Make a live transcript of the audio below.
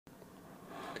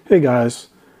Hey guys,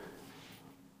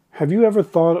 have you ever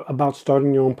thought about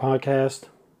starting your own podcast?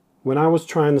 When I was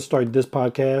trying to start this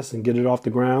podcast and get it off the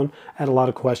ground, I had a lot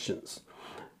of questions.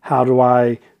 How do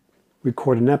I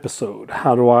record an episode?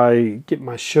 How do I get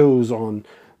my shows on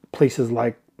places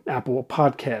like Apple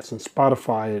Podcasts and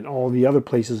Spotify and all the other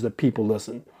places that people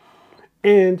listen?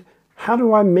 And how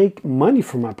do I make money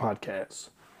from my podcast?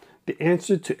 The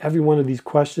answer to every one of these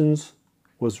questions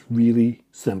was really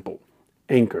simple.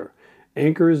 Anchor.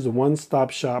 Anchor is the one-stop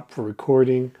shop for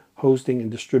recording, hosting,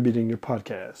 and distributing your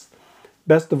podcast.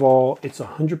 Best of all, it's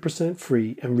 100%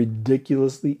 free and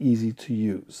ridiculously easy to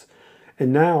use.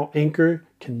 And now Anchor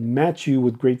can match you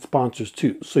with great sponsors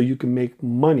too, so you can make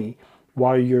money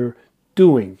while you're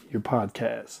doing your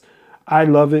podcast. I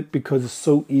love it because it's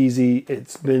so easy.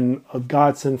 It's been a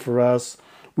godsend for us.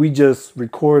 We just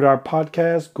record our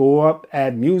podcast, go up,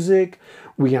 add music.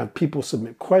 We have people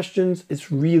submit questions. It's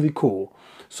really cool.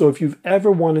 So if you've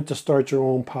ever wanted to start your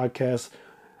own podcast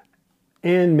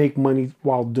and make money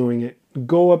while doing it,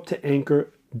 go up to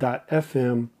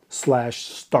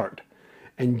anchor.fm/start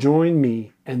and join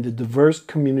me and the diverse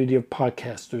community of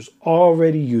podcasters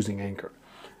already using Anchor.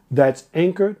 That's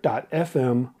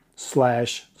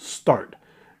anchor.fm/start.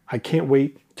 I can't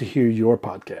wait to hear your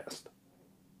podcast.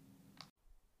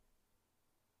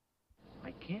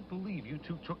 I can't believe you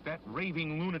two took that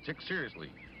raving lunatic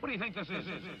seriously. What do you think this is?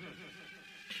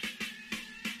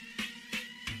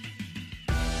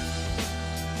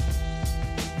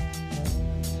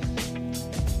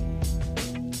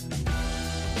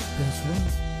 That's right.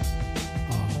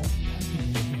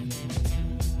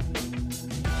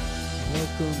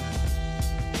 Welcome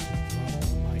to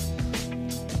Mike,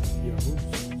 your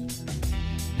host,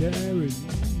 Darren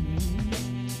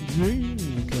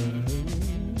Grzenkowicz.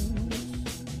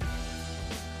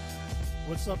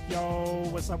 What's up, y'all?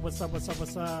 What's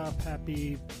up?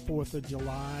 Happy 4th of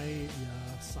July.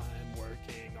 Yes, I'm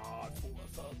working on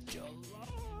 4th of July.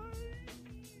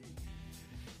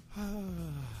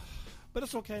 But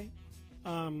it's okay.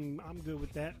 I'm good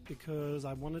with that because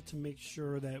I wanted to make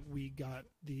sure that we got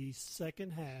the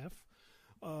second half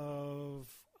of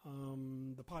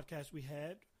the podcast we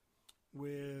had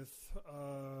with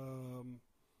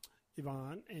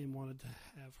Yvonne, and wanted to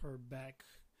have her back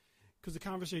because the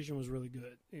conversation was really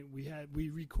good. And we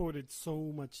recorded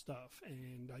so much stuff,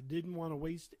 and I didn't want to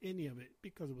waste any of it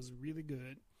because it was really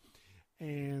good.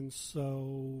 And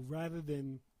so rather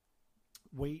than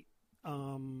wait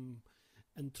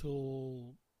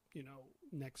until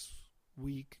next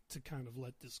week to kind of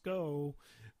let this go,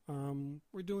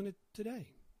 we're doing it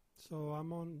today. So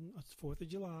it's 4th of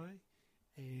July,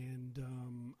 and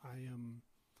I am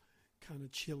kind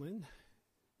of chilling,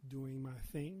 doing my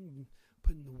thing,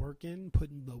 putting the work in,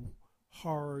 putting the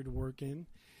hard work in.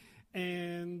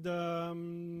 And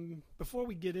before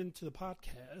we get into the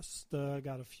podcast, I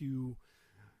got a few,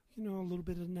 a little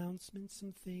bit of announcements,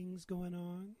 some things going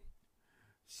on.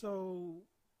 So,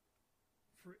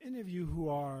 for any of you who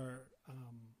are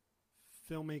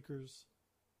filmmakers,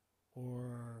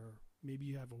 or maybe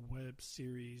you have a web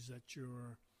series that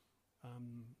you've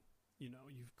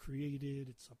created,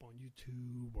 it's up on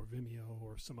YouTube or Vimeo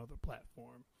or some other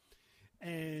platform,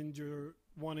 and you're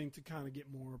wanting to kind of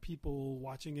get more people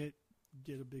watching it,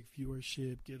 get a big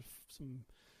viewership, get some,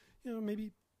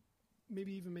 maybe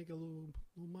even make a little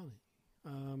money.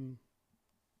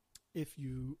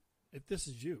 If this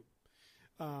is you,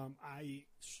 I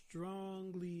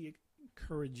strongly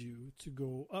encourage you to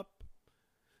go up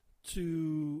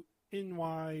to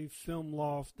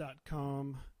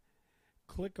nyfilmloft.com,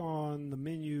 click on the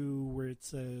menu where it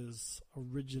says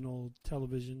Original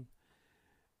Television,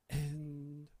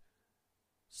 and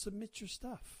submit your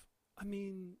stuff. I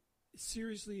mean,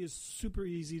 seriously, it's super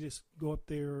easy to go up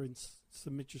there and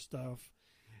submit your stuff.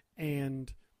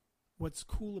 And what's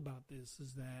cool about this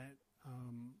is that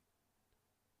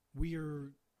we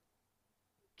are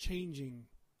changing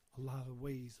a lot of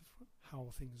ways of how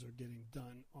things are getting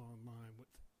done online with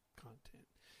content.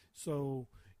 So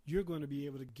you're going to be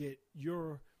able to get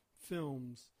your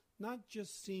films not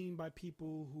just seen by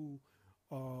people who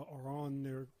are on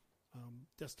their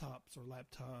desktops or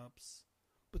laptops,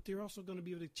 but they're also going to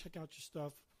be able to check out your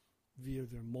stuff via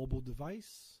their mobile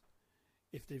device.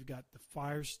 If they've got the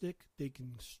Fire Stick, they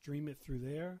can stream it through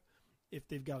there. If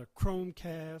they've got a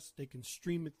Chromecast, they can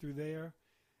stream it through there.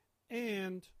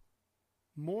 And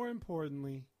more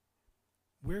importantly,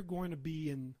 we're going to be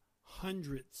in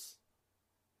hundreds,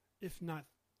 if not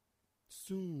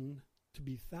soon to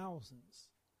be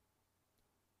thousands,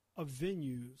 of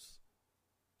venues,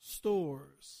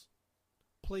 stores,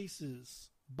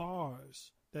 places,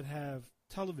 bars that have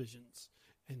televisions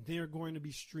and they're going to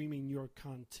be streaming your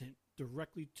content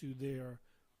directly to their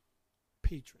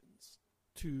patrons,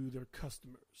 to their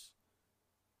customers.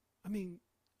 I mean,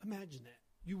 imagine that.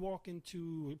 You walk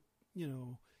into,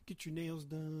 get your nails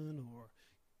done or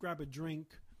grab a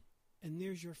drink, and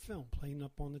there's your film playing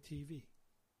up on the TV.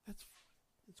 That's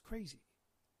crazy.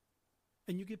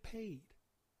 And you get paid.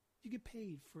 You get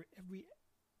paid for every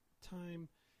time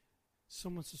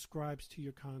someone subscribes to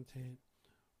your content,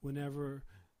 whenever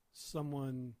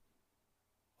someone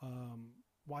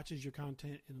watches your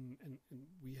content and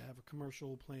we have a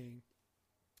commercial playing.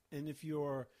 And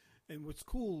what's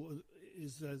cool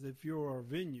is that if you're a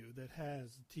venue that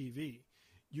has a TV,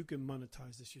 you can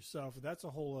monetize this yourself. That's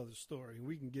a whole other story.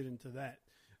 We can get into that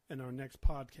in our next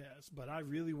podcast. But I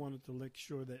really wanted to make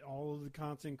sure that all of the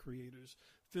content creators,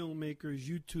 filmmakers,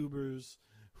 YouTubers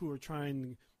who are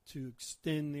trying to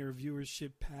extend their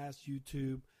viewership past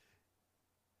YouTube,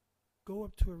 go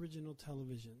up to original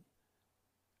television.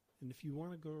 And if you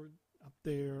want to go up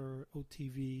there,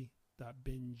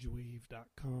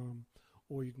 otv.bingewave.com,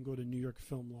 or you can go to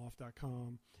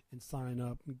newyorkfilmloft.com and sign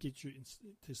up and get to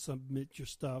submit your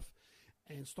stuff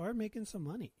and start making some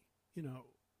money.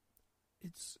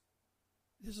 This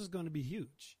is going to be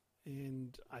huge,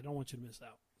 and I don't want you to miss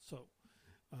out. So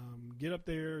get up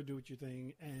there, do what you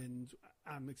think, and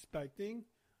I'm expecting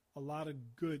a lot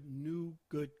of good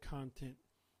content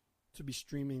to be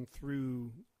streaming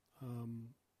through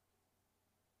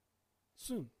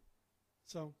soon.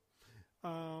 So,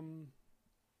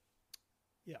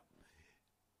 yeah.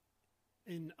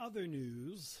 In other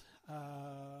news,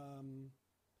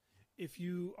 if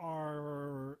you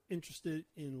are interested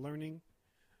in learning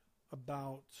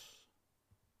about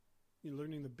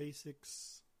learning the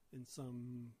basics and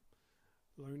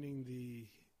learning the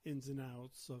ins and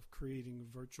outs of creating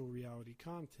virtual reality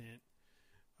content,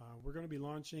 we're going to be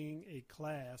launching a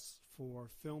class for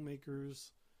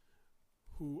filmmakers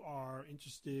who are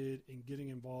interested in getting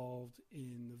involved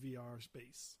in the VR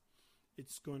space.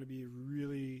 It's going to be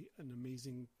really an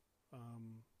amazing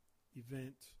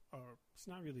event. Or it's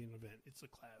not really an event, it's a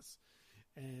class.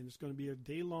 And it's going to be a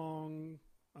day-long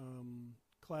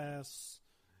class.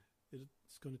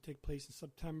 It's going to take place in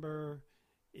September.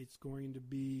 It's going to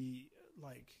be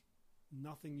like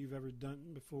nothing you've ever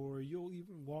done before. You'll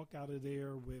even walk out of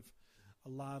there with a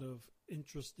lot of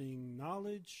interesting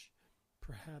knowledge,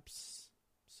 perhaps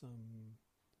some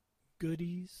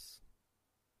goodies.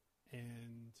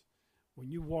 And when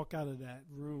you walk out of that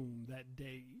room that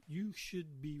day, you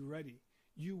should be ready.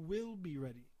 You will be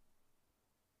ready.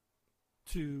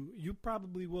 You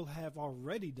probably will have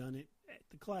already done it at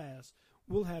the class,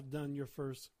 will have done your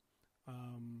first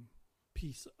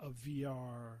piece of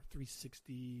VR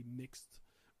 360 mixed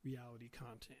reality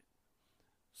content.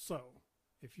 So,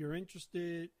 if you're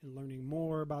interested in learning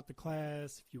more about the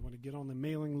class, if you want to get on the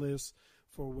mailing list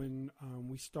for when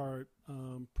we start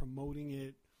promoting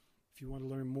it, if you want to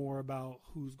learn more about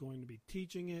who's going to be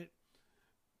teaching it,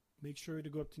 make sure to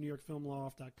go up to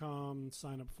newyorkfilmloft.com,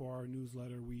 sign up for our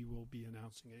newsletter. We will be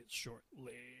announcing it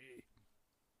shortly.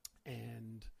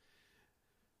 And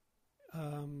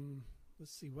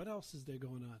let's see, what else is there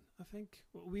going on? I think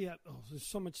we have, there's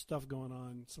so much stuff going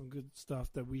on, some good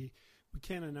stuff that we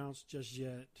can't announce just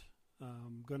yet.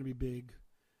 Going to be big,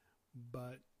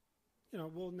 but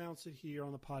we'll announce it here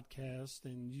on the podcast,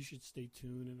 and you should stay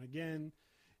tuned. And again,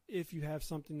 if you have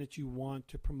something that you want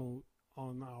to promote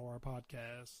on our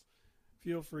podcast,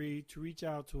 feel free to reach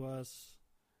out to us.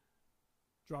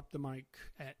 Drop the mic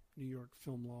at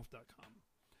newyorkfilmloft.com.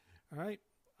 All right.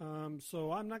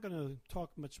 So I'm not going to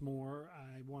talk much more.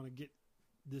 I want to get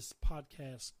this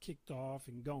podcast kicked off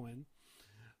and going.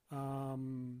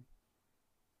 And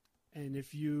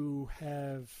if you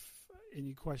have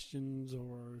any questions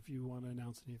or if you want to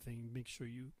announce anything, make sure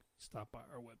you stop by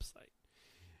our website.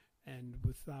 And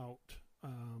without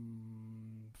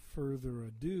further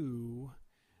ado,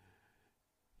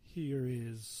 here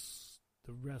is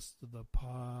the rest of the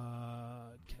podcast.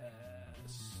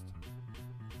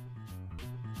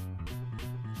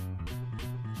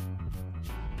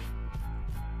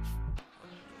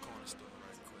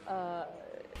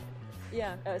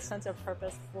 A sense of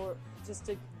purpose for just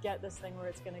to get this thing where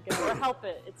it's going to go or help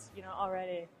it. It's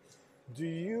already. Do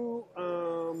you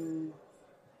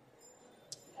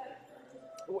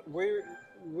where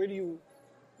do you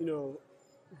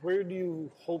where do you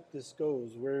hope this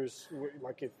goes?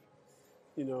 Like if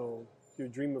your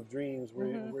dream of dreams,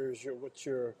 what's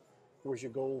your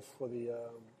goal for the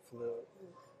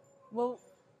Well,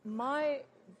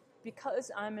 because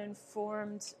I'm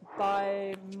informed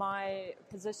by my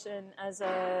position as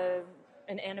an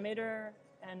animator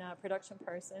and a production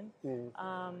person,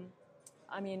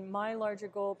 I mean, my larger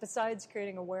goal, besides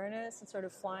creating awareness and sort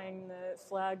of flying the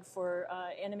flag for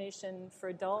animation for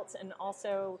adults, and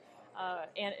also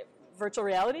virtual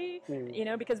reality, you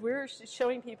know, because we're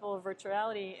showing people virtual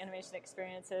reality animation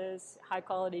experiences, high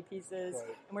quality pieces, Right.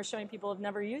 and we're showing people who've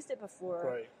never used it before,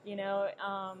 Right. you know,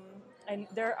 and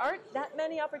there aren't that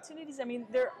many opportunities. I mean,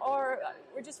 there are,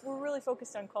 we're really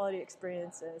focused on quality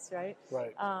experiences, right?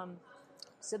 Right.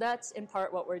 So that's in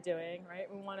part what we're doing, right?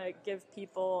 We want to give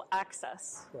people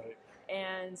access. Right.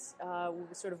 And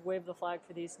we sort of wave the flag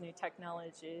for these new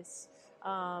technologies.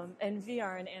 And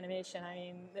VR and animation, I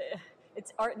mean,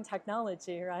 it's art and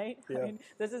technology, right? Yeah. I mean,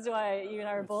 this is why you and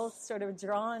I are both sort of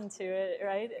drawn to it,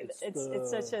 right? It's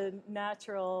such a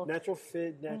natural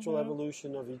fit, natural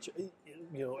evolution of each,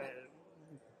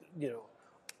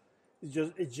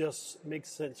 it just makes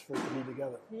sense for it to be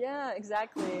together. Yeah,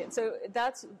 exactly. So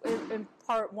that's in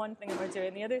part one thing that we're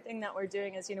doing. The other thing that we're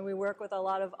doing is, you know, we work with a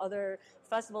lot of other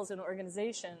festivals and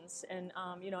organizations, and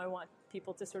you know, I want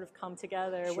people to sort of come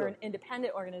together. Sure. We're an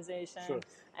independent organization, Sure.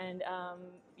 and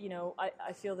you know,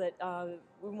 I feel that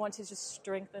we want to just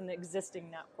strengthen the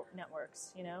existing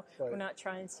networks. You know, Right. we're not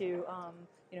trying to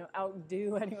you know,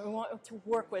 outdo anyone. We want to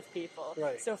work with people.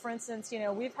 Right. So, for instance, you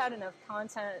know, we've had enough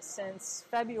content since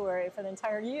February for the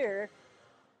entire year,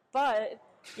 but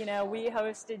you know, we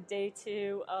hosted day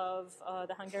 2 of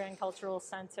the Hungarian Cultural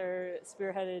Center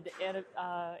spearheaded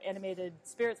animated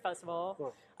spirits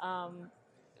festival,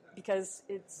 because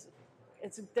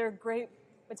they're great.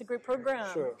 It's a great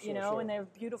program, Sure, you know, sure. and they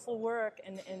have beautiful work.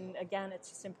 And again, it's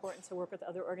just important to work with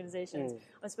other organizations.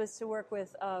 I'm supposed to work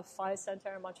with Phi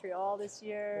Center in Montreal this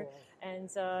year, and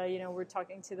you know, we're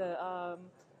talking to the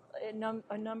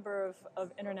a number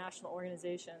of international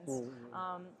organizations.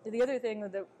 The other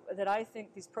thing that I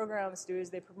think these programs do is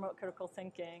they promote critical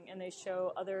thinking, and they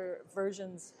show other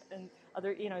versions and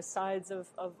other, you know, sides of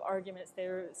arguments.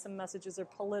 Some messages are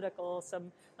political,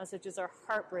 some messages are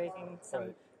heartbreaking,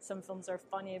 some films are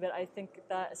funny, but I think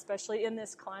that especially in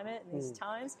this climate, in these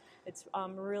times, it's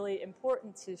really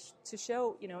important to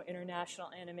show, you know, international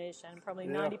animation. Probably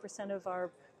 90% of our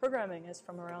programming is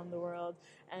from around the world,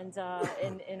 and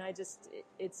I just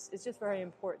it's just very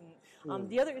important.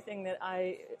 The other thing that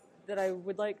I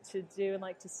would like to do and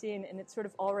like to see, and it's sort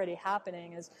of already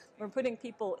happening, is we're putting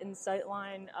people in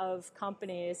sightline of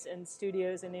companies and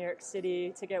studios in New York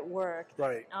City to get work.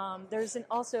 Right. There's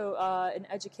also an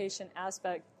educational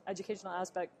aspect. Am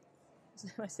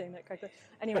I saying that correctly?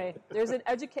 Anyway, there's an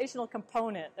educational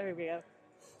component. There we go.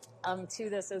 To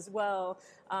this as well.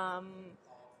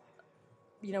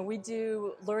 You know, we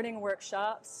do learning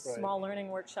workshops, small learning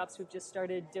workshops. We've just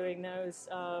started doing those.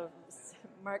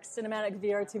 Mark's Cinematic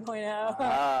VR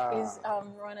 2.0. He's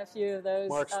run a few of those.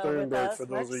 Mark Sternberg, for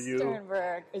those of you. Mark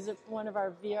Sternberg is one of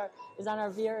our VR, is on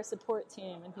our VR support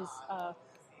team, and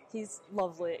he's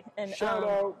lovely. And Shout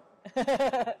out.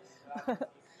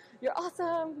 You're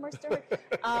awesome, Mark Sternberg.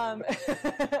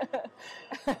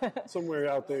 Somewhere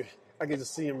out there, I can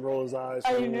just see him roll his eyes.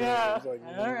 I know. Like,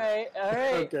 all right.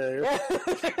 Okay.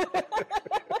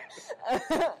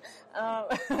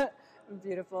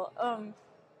 Beautiful.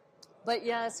 But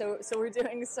yeah, so we're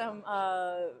doing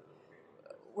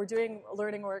we're doing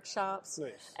learning workshops,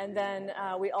 Nice. and then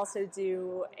we also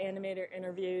do animator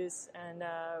interviews and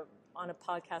on a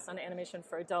podcast on animation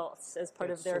for adults as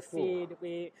part of their so cool. feed.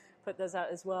 We put those out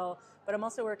as well. But I'm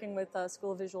also working with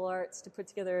School of Visual Arts to put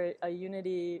together a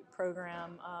Unity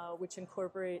program which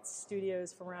incorporates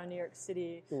studios from around New York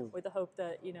City, with the hope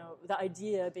that, you know, the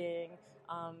idea being,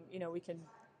 you know, we can,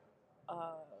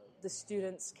 the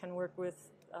students can work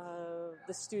with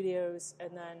the studios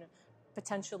and then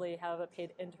potentially have a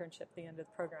paid internship at the end of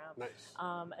the program. Nice.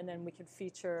 And then we can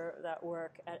feature that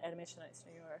work at Animation Nights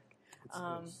New York.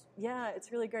 Nice. Yeah,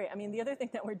 it's really great. I mean, the other thing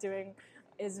that we're doing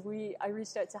is I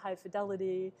reached out to High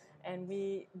Fidelity, and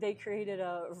they created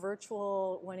a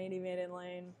virtual 180 Maiden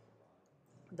Lane.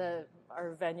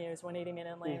 Our venue is 180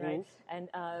 Maiden Lane, right? And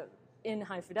in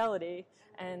High Fidelity,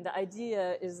 and the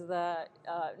idea is that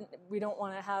we didn't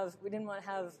want to have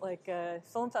like a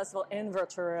film festival in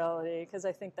virtual reality, because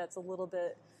I think that's a little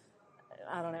bit,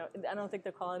 I don't know. I don't think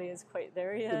the quality is quite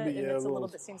there yet, and it's a little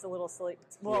bit, seems a little silly.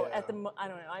 Well, I don't know. I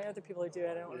know other people who do it.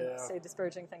 I don't want to say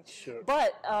disparaging things. Sure.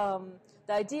 But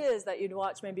the idea is that you'd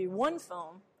watch maybe one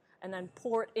film and then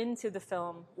port into the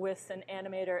film with an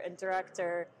animator and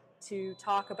director to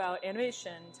talk about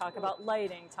animation, talk about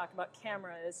lighting, talk about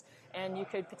cameras, and you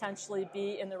could potentially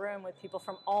be in the room with people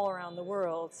from all around the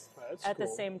world at the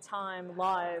same time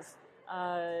live.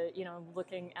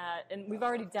 looking at, and we've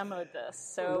already demoed this,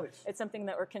 so nice. It's something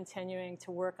that we're continuing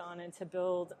to work on and to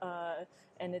build,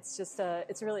 and it's just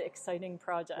it's a really exciting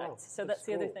project. Wow, so that's that's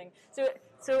the other cool. thing.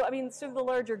 So I mean, sort of the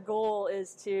larger goal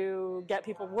is to get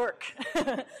people work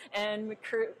and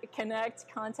connect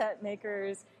content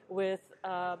makers with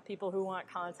people who want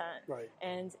content. Right.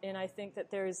 And I think that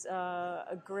there's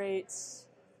a great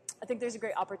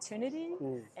opportunity,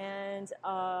 and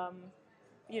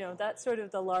that's sort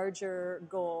of the larger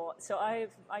goal. So I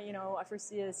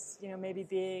foresee us, maybe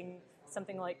being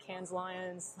something like Cannes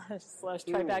Lions /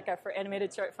 Tribeca for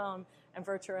animated short film and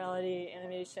virtual reality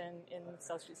animation in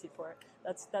South Street Seaport.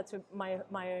 That's what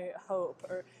my hope,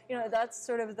 or that's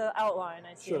sort of the outline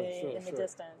I see in the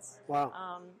distance.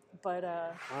 Wow. But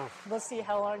Wow. we'll see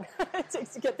how long it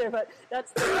takes to get there. But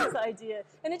that's the idea,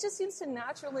 and it just seems to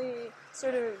naturally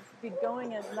sort of be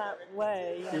going in that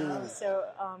way, So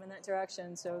in that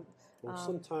direction. So Well,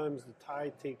 sometimes the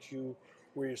tide takes you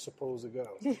where you're supposed to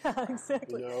go. yeah,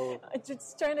 exactly.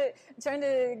 Just trying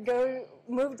to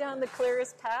move down the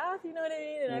clearest path. You know what I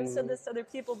mean? And I've said this to other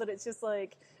people, but it's just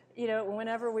like,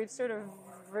 whenever we've sort of,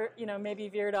 maybe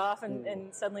veered off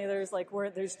and suddenly there's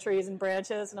trees and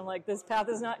branches, and I'm like, this path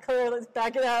is not clear, let's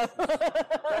back it up.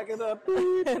 Back it up.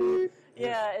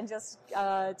 And just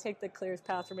take the clearest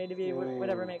path for me to be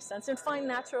whatever makes sense, and find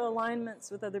natural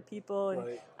alignments with other people. And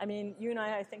Right. I mean, you and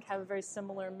I think, have very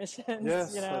similar missions.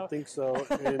 Yes, I think so,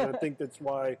 and I think that's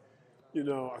why,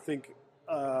 I think,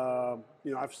 I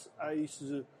used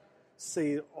to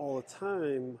say it all the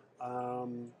time.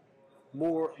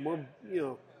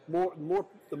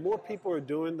 The more people are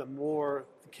doing, the more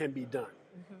can be done,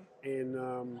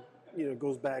 and it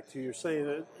goes back to your saying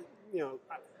that,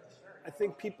 I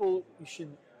think people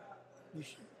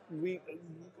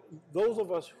those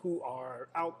of us who are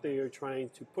out there trying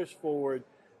to push forward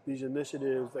these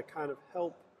initiatives that kind of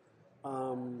help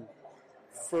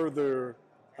further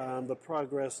the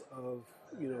progress of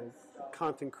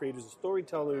content creators and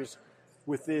storytellers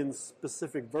within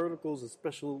specific verticals and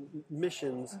special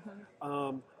missions.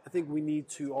 I think we need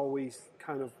to always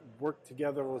kind of work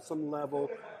together on some level,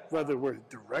 whether we're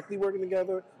directly working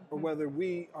together or whether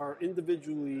we are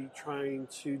individually trying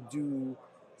to do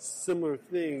similar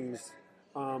things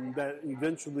that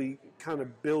eventually kind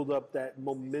of build up that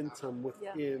momentum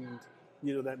within,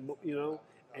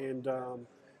 and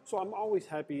so I'm always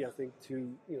happy, I think,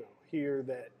 to, hear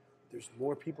that there's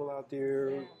more people out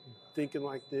there thinking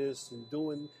like this and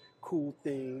doing cool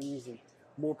things, and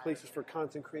more places for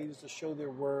content creators to show their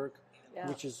work,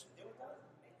 which is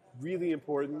really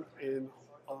important. And,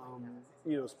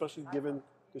 especially given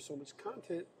there's so much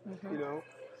content,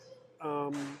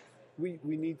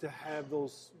 we need to have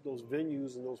those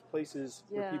venues and those places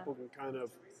where people can kind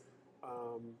of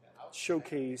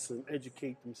showcase and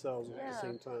educate themselves at the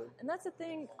same time. And that's the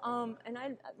thing,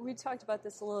 and we talked about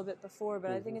this a little bit before,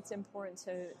 but I think it's important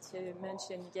to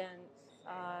mention again,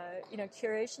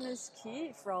 curation is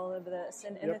key for all of this.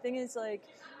 And the thing is, like,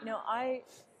 I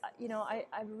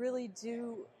really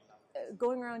do,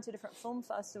 going around to different film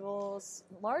festivals,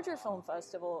 larger film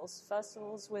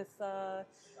festivals with, a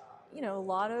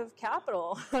lot of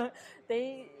capital.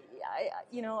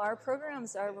 Our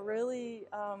programs are really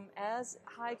as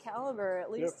high caliber, at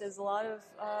least, as a lot of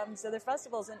other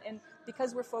festivals. And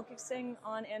because we're focusing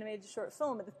on animated short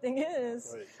film, but the thing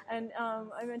is, and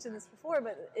I mentioned this before,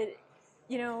 but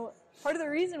part of the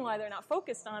reason why they're not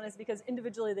focused on is because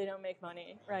individually they don't make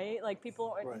money, right? Like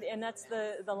people, and that's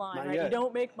the line, Not right? yet. You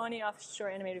don't make money off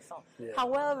short animated film. Yeah.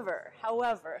 However,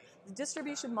 the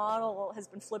distribution model has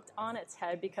been flipped on its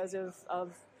head because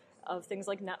of things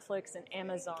like Netflix and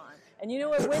Amazon. And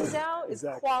what wins out is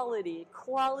quality.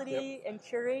 Quality and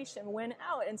curation win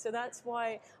out. And so that's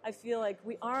why I feel like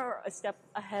we are a step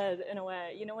ahead in a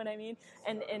way. You know what I mean?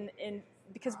 And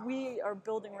because we are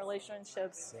building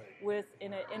relationships with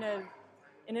in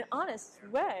an honest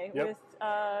way with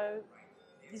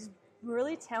these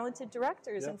really talented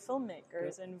directors and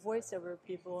filmmakers and voiceover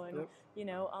people, and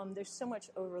there's so much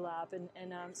overlap, and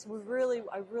so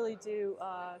I really do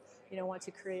want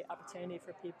to create opportunity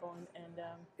for people,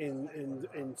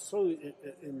 and so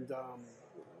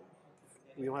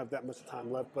we don't have that much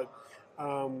time left, but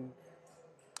a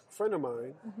friend of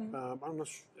mine, I'm not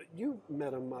sure, you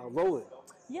met him, Roland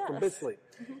from Bitsley.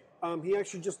 He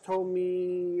actually just told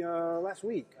me last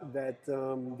week that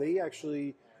they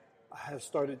actually have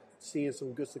started seeing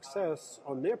some good success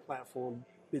on their platform,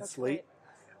 Bitsley,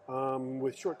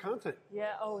 with short content.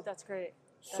 Yeah. Oh, that's great.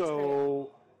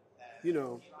 So,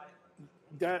 and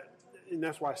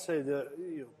that's why I say that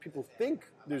people think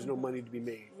there's no money to be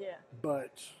made. Yeah.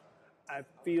 But I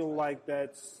feel like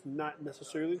that's not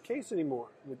necessarily the case anymore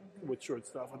with short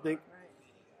stuff. I think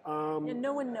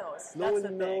no one knows. no That's one the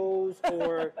thing. knows,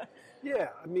 or yeah,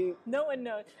 I mean, No one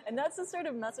knows. And that's the sort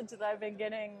of message that I've been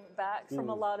getting back from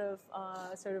a lot of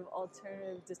sort of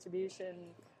alternative distribution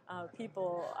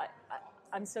people.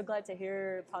 I'm so glad to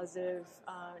hear positive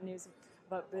news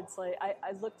about Bidsley.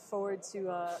 I look forward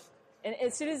to, and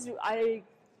as soon as I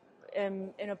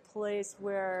am in a place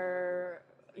where,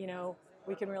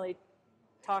 we can really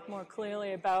talk more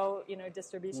clearly about,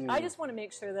 distribution. I just want to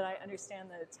make sure that I understand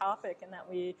the topic and that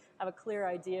we have a clear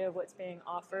idea of what's being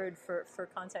offered for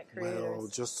content creators. well,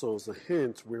 just so as a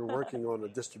hint, we're working on a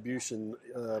distribution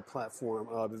platform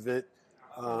of it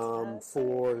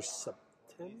for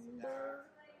September.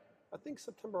 I think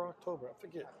September, October. I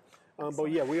forget.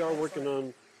 But yeah, we are working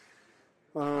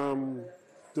on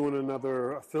doing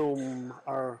another film.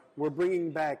 We're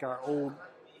bringing back our old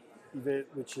event,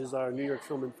 which is our New York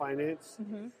Film and Finance.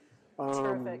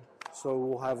 Terrific. So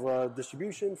we'll have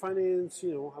distribution, finance,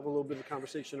 have a little bit of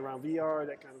conversation around VR,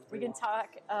 that kind of thing. We can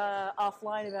talk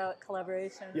offline about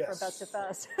collaboration for Best to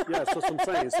Fest. Yes, that's what I'm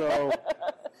saying. So,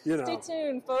 Stay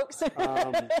tuned, folks.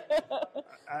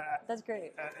 That's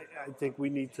great. I think we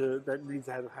need to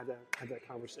have that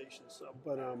conversation. So,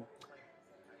 but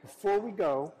before we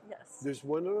go, there's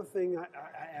one other thing I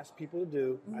ask people to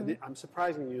do. I'm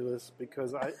surprising you this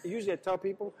because I usually tell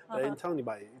people, but I didn't tell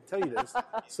anybody. I tell you this,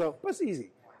 so but it's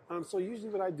easy. So usually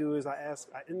what I do is I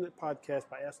end the podcast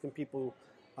by asking people,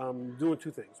 doing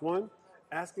two things. One,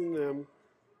 asking them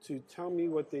to tell me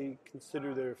what they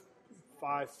consider their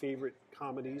 5 favorite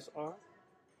comedies are.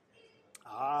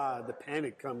 The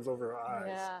panic comes over our eyes.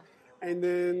 Yeah. And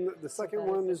then the second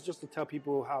one is just to tell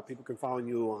people how people can follow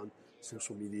you on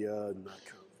social media and that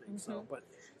kind of thing. So, but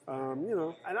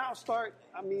and I'll start.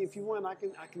 I mean, if you want, I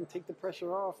can take the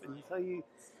pressure off and tell you,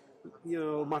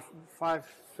 my 5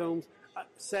 films.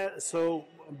 So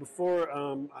before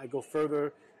I go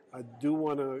further, I do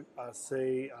want to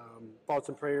say thoughts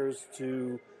and prayers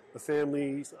to the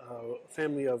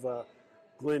family of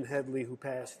Glenn Headley, who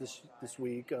passed this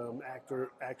week,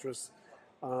 actress.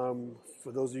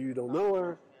 For those of you who don't know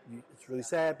her, it's really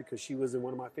sad because she was in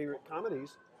one of my favorite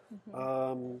comedies,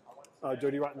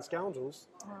 Dirty Rotten Scoundrels,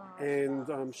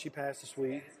 and she passed this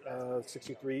week,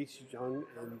 63. She's young,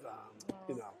 and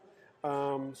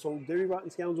so Dirty Rotten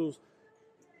Scoundrels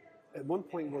at one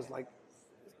point was like,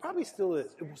 it probably still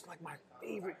is. It was like my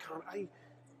favorite comedy.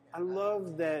 I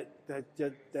love that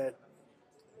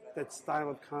style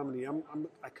of comedy.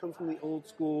 I come from the old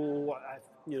school. I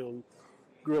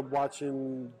grew up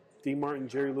watching Dean Martin,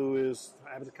 Jerry Lewis,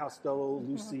 Abbott and Costello,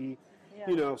 Lucy.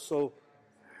 So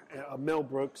Mel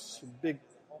Brooks, big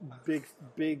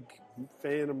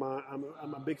fan of mine.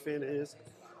 I'm a big fan of his.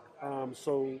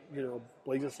 So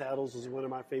Blazing Saddles is one of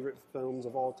my favorite films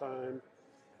of all time.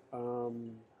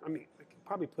 I could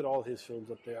probably put all his films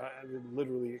up there.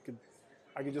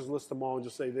 I could just list them all and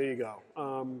just say, there you go.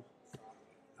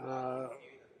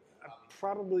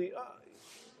 Probably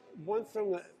one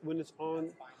film that when it's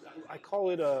on, I call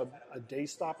it a day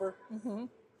stopper.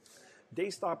 Day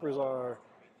stoppers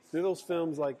they're those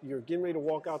films like you're getting ready to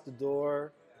walk out the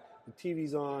door, the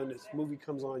TV's on, this movie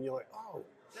comes on, you're like, oh,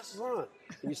 this is on.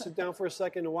 And you sit down for a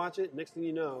second to watch it, next thing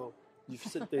you know, you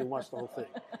sit there and watch the whole thing.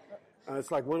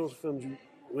 It's like one of those films,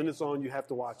 when it's on, you have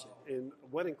to watch it. And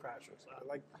Wedding Crashers,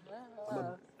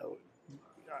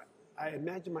 I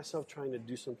imagine myself trying to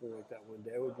do something like that one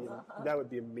day. That would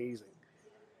be amazing.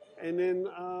 And then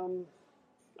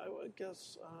I would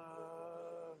guess,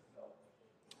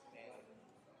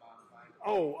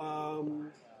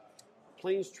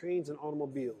 Planes, Trains, and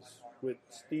Automobiles with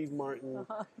Steve Martin,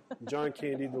 John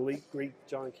Candy, the late great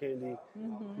John Candy.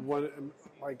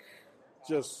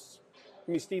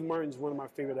 Steve Martin's one of my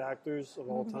favorite actors of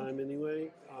all time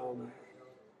anyway.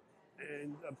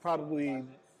 And probably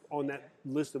on that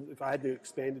list of, if I had to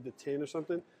expand it to 10 or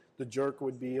something, The Jerk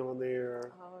would be on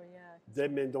there. Oh, yeah.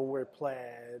 Dead Men Don't Wear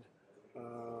Plaid.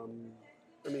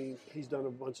 He's done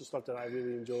a bunch of stuff that I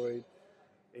really enjoyed.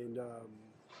 And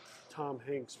Tom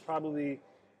Hanks, probably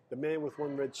The Man with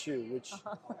One Red Shoe, which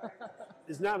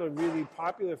is not a really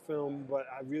popular film, but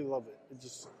I really love it.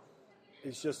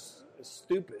 It's just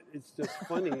stupid. It's just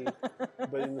funny,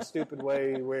 but in a stupid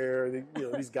way where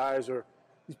these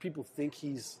people think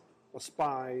he's a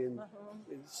spy, and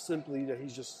it's simply that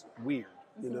he's just weird,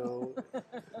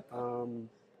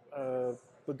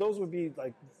 But those would be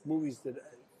like movies that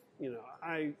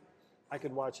I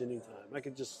could watch anytime. I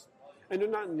could just, and they're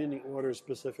not in any order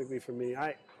specifically for me.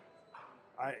 I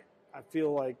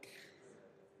feel like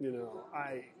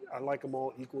I like them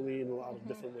all equally in a lot of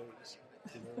different ways.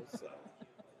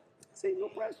 See, no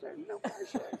pressure, no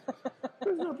pressure.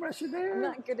 There's no pressure there.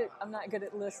 I'm not good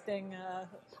at listing.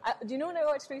 Do you know what I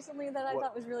watched recently that I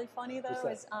thought was really funny though?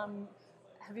 What's that?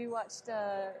 Have you watched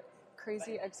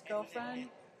Crazy Ex-Girlfriend?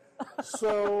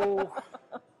 So,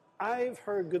 I've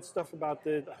heard good stuff about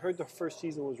this. I heard the first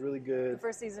season was really good. The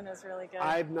first season is really good.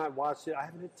 I've not watched it. I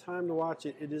haven't had time to watch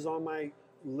it. It is on my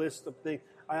list of things.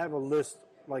 I have a list,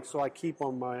 so I keep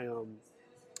on my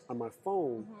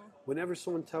phone. Mm-hmm. Whenever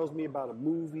someone tells me about a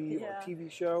movie or a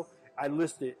TV show, I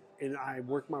list it and I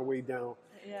work my way down.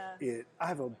 Yeah. I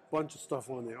have a bunch of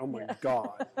stuff on there. Oh my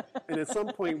God. And at some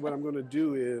point what I'm going to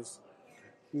do is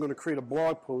I'm going to create a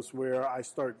blog post where I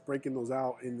start breaking those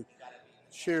out and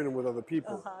sharing them with other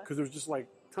people. Because there's just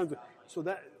tons of...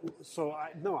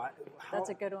 That's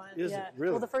a good one. Is it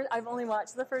really? Well, I've only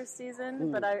watched the first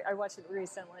season, but I watched it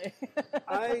recently.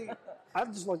 I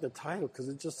just like the title because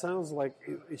it just sounds like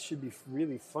it should be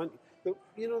really funny. But,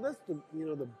 that's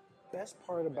the best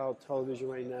part about television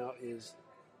right now is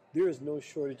there is no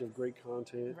shortage of great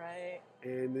content. Right.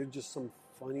 And there's just some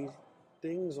funny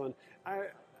things on.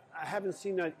 I haven't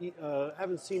seen that.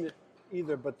 Haven't seen it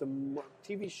either. But the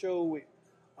TV show with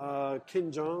Kim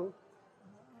Jong.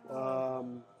 I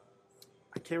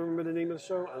can't remember the name of the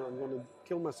show. I'm going to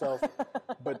kill myself.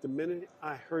 But the minute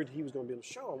I heard he was going to be on the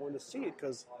show, I wanted to see it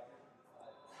because,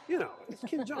 it's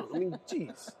Kim Jong. I mean,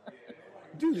 jeez.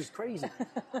 Dude is crazy.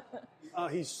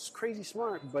 He's crazy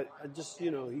smart, but I just,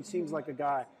 he seems like a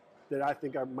guy that I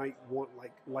think I might want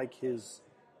like his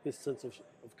sense of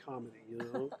comedy,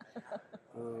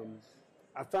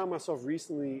 I found myself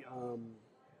recently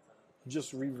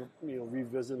just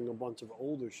revisiting a bunch of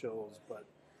older shows, but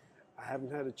I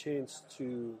haven't had a chance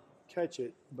to catch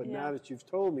it. But now that you've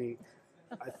told me,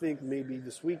 I think maybe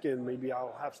this weekend, maybe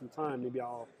I'll have some time. Maybe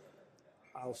I'll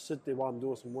sit there while I'm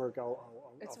doing some work.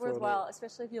 It's worthwhile,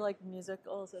 especially if you like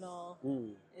musicals and all.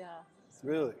 Yeah.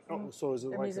 Really? Oh, so is it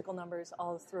there are musical numbers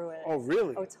all through it. Oh,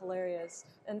 really? Oh, it's hilarious.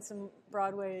 And some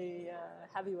Broadway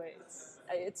heavyweights.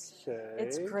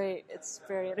 It's great. It's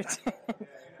very entertaining.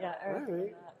 Yeah, I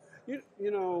recommend that. And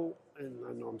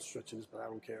I know I'm stretching this, but I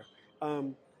don't care.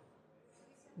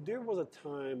 There was a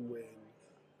time when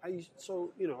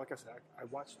like I said, I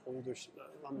watched older.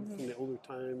 I'm from the older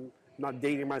time. Not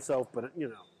dating myself, but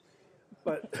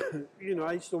But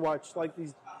I used to watch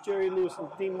these Jerry Lewis and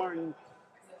Dean Martin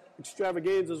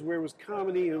extravaganzas where it was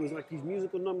comedy and it was these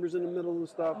musical numbers in the middle and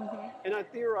stuff. And I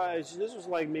theorized this was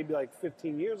maybe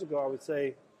 15 years ago. I would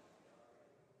say,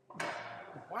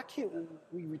 why can't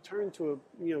we return to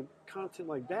content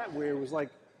like that where it was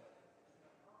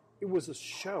it was a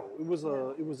show. It was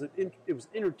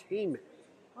entertainment.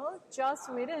 Well, Joss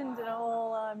Whedon did a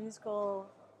whole musical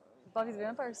Buffy the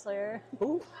Vampire Slayer.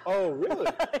 Who? Oh, really?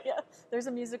 Yeah, there's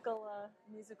a musical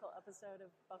episode of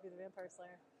Buffy the Vampire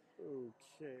Slayer.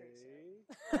 Okay.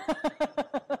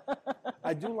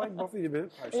 I do like Buffy the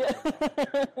Vampire Slayer.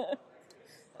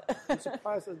 I'm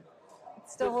surprised that it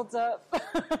still holds up.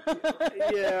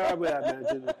 Yeah, I would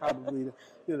imagine it probably,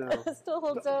 It still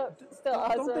holds up. Still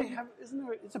awesome. Don't they have?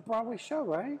 It's a Broadway show,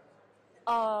 right?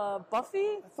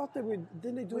 Buffy? I thought they would.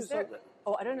 Didn't they do Was this?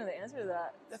 Oh, I don't know the answer to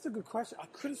that. That's a good question. I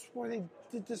could have sworn they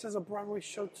did this as a Broadway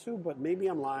show too, but maybe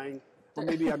I'm lying, or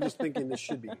maybe I'm just thinking this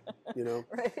should be.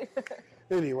 Right.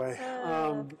 Anyway,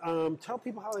 tell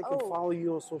people how they can follow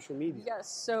you on social media.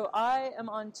 Yes. So I am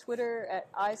on Twitter at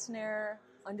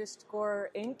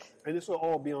 @isnare_Inc. And this will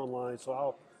all be online,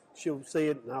 so she'll say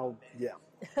it, and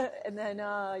And then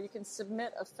you can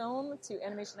submit a film to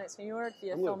Animation Nights New York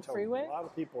via I'm Film tell Freeway. A lot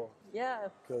of people. Yeah.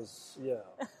 Because,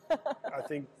 I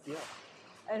think,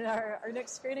 And our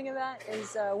next screening event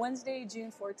is Wednesday,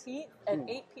 June 14th at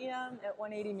 8 p.m. at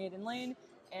 180 Maiden Lane.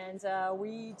 And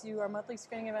we do our monthly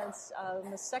screening events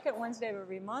on the second Wednesday of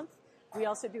every month. We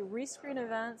also do rescreen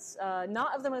events,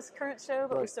 not of the most current show,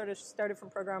 but we started from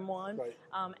Program 1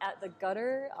 at the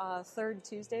Gutter, third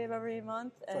Tuesday of every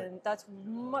month. And that's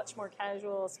much more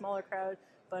casual, smaller crowd.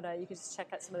 But you can just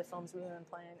check out some of the films we've been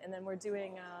playing. And then we're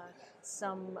doing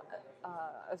some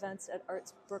events at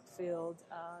Arts Brookfield.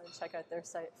 Check out their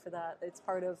site for that. It's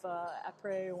part of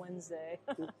Après Wednesday.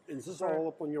 Is this all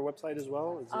up on your website as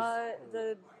well?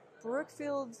 The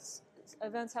Brookfield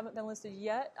events haven't been listed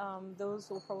yet. Those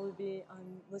will probably be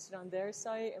listed on their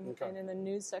site and in the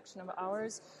news section of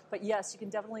ours. But yes, you can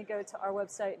definitely go to our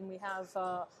website, and we have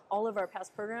all of our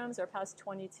past programs, our past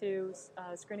 22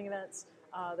 screening events.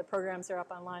 The programs are up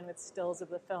online with stills of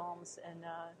the films,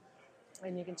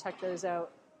 and you can check those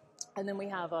out. And then we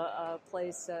have a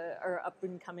place, or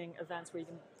up-and-coming events where you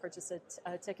can purchase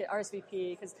a ticket,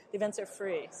 RSVP, because the events are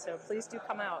free. So please do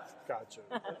come out. Gotcha.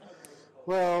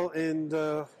 Well, and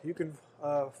you can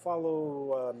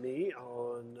Follow me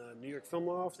on New York Film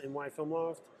Loft, NY Film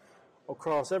Loft,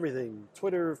 across everything.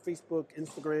 Twitter, Facebook,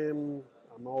 Instagram.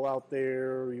 I'm all out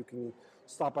there. You can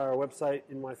stop by our website,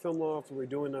 NY Film Loft. We're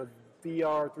doing a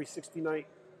VR 360 night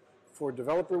for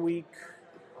Developer Week,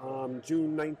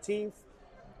 June 19th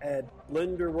at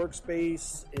Blender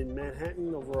Workspace in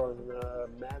Manhattan over on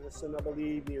Madison, I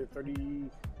believe, near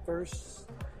 31st.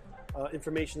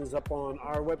 Information is up on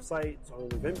our website, on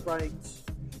Eventbrite.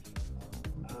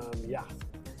 Yeah.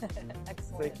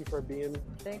 Excellent. Thank you for being.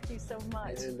 Thank you so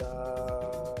much. And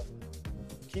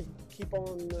keep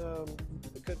on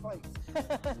the good fight.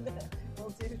 Will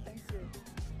do. Thank you.